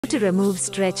To remove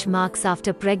stretch marks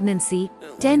after pregnancy,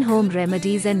 10 home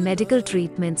remedies and medical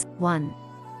treatments. 1.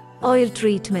 Oil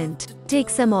treatment. Take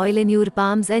some oil in your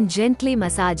palms and gently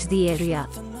massage the area.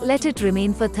 Let it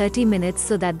remain for 30 minutes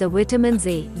so that the vitamins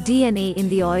A, D and A in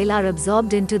the oil are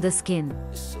absorbed into the skin.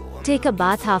 Take a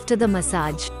bath after the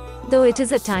massage. Though it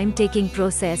is a time-taking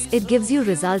process, it gives you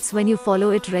results when you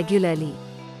follow it regularly.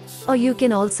 Or you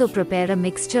can also prepare a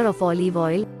mixture of olive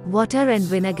oil, water and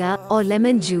vinegar, or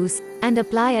lemon juice, and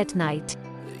apply at night.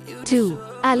 2.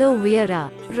 Aloe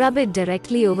vera. Rub it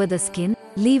directly over the skin,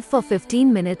 leave for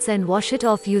 15 minutes and wash it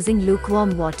off using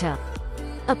lukewarm water.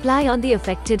 Apply on the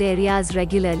affected areas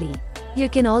regularly. You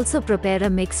can also prepare a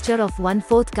mixture of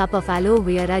 1/4 cup of aloe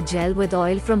vera gel with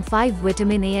oil from 5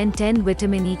 vitamin A and 10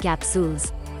 vitamin E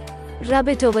capsules. Rub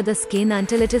it over the skin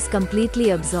until it is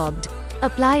completely absorbed.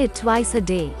 Apply it twice a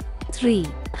day. 3.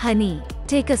 Honey.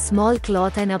 Take a small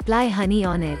cloth and apply honey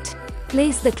on it.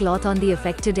 Place the cloth on the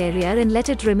affected area and let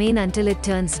it remain until it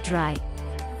turns dry.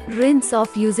 Rinse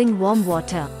off using warm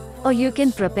water. Or you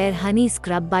can prepare honey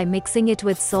scrub by mixing it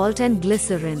with salt and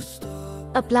glycerin.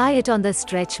 Apply it on the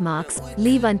stretch marks,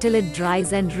 leave until it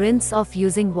dries and rinse off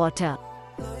using water.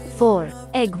 4.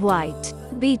 Egg white.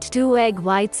 Beat 2 egg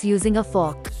whites using a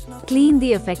fork. Clean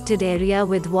the affected area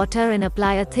with water and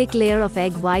apply a thick layer of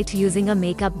egg white using a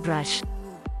makeup brush.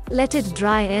 Let it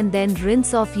dry and then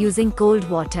rinse off using cold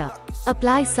water.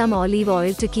 Apply some olive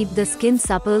oil to keep the skin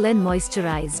supple and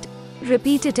moisturized.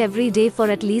 Repeat it every day for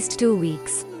at least 2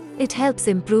 weeks. It helps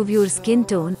improve your skin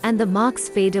tone and the marks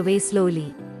fade away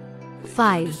slowly.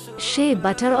 5. Shea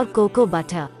butter or cocoa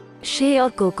butter. Shea or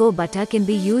cocoa butter can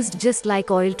be used just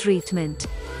like oil treatment.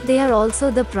 They are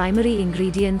also the primary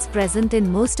ingredients present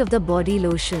in most of the body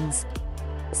lotions.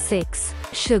 6.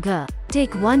 Sugar.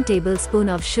 Take 1 tablespoon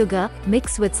of sugar,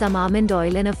 mix with some almond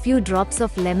oil and a few drops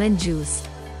of lemon juice.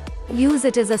 Use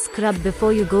it as a scrub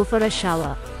before you go for a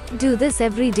shower. Do this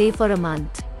every day for a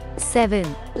month. 7.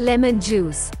 Lemon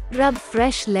juice. Rub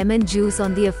fresh lemon juice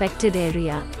on the affected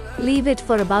area. Leave it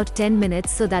for about 10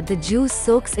 minutes so that the juice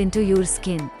soaks into your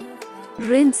skin.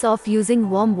 Rinse off using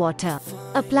warm water.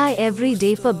 Apply every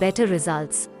day for better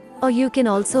results. Or you can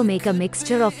also make a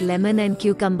mixture of lemon and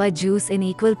cucumber juice in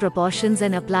equal proportions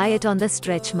and apply it on the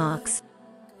stretch marks.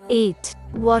 8.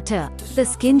 Water. The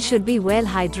skin should be well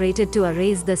hydrated to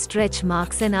erase the stretch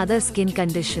marks and other skin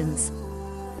conditions.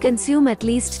 Consume at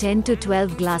least 10 to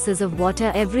 12 glasses of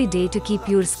water every day to keep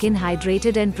your skin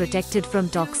hydrated and protected from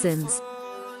toxins.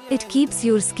 It keeps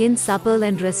your skin supple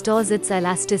and restores its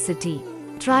elasticity.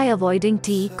 Try avoiding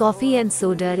tea, coffee and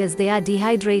soda as they are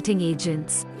dehydrating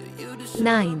agents.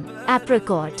 9.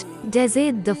 Apricot.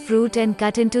 Dissect the fruit and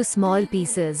cut into small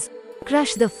pieces.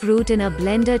 Crush the fruit in a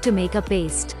blender to make a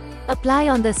paste. Apply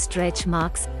on the stretch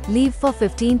marks, leave for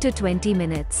 15 to 20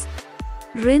 minutes.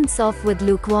 Rinse off with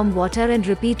lukewarm water and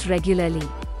repeat regularly.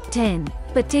 10.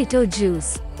 Potato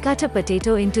juice. Cut a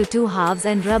potato into 2 halves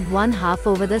and rub 1 half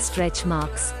over the stretch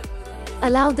marks.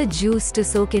 Allow the juice to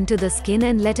soak into the skin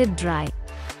and let it dry.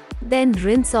 Then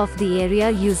rinse off the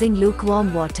area using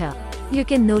lukewarm water. You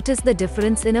can notice the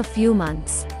difference in a few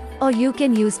months. Or you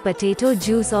can use potato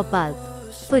juice or pulp.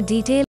 For detailed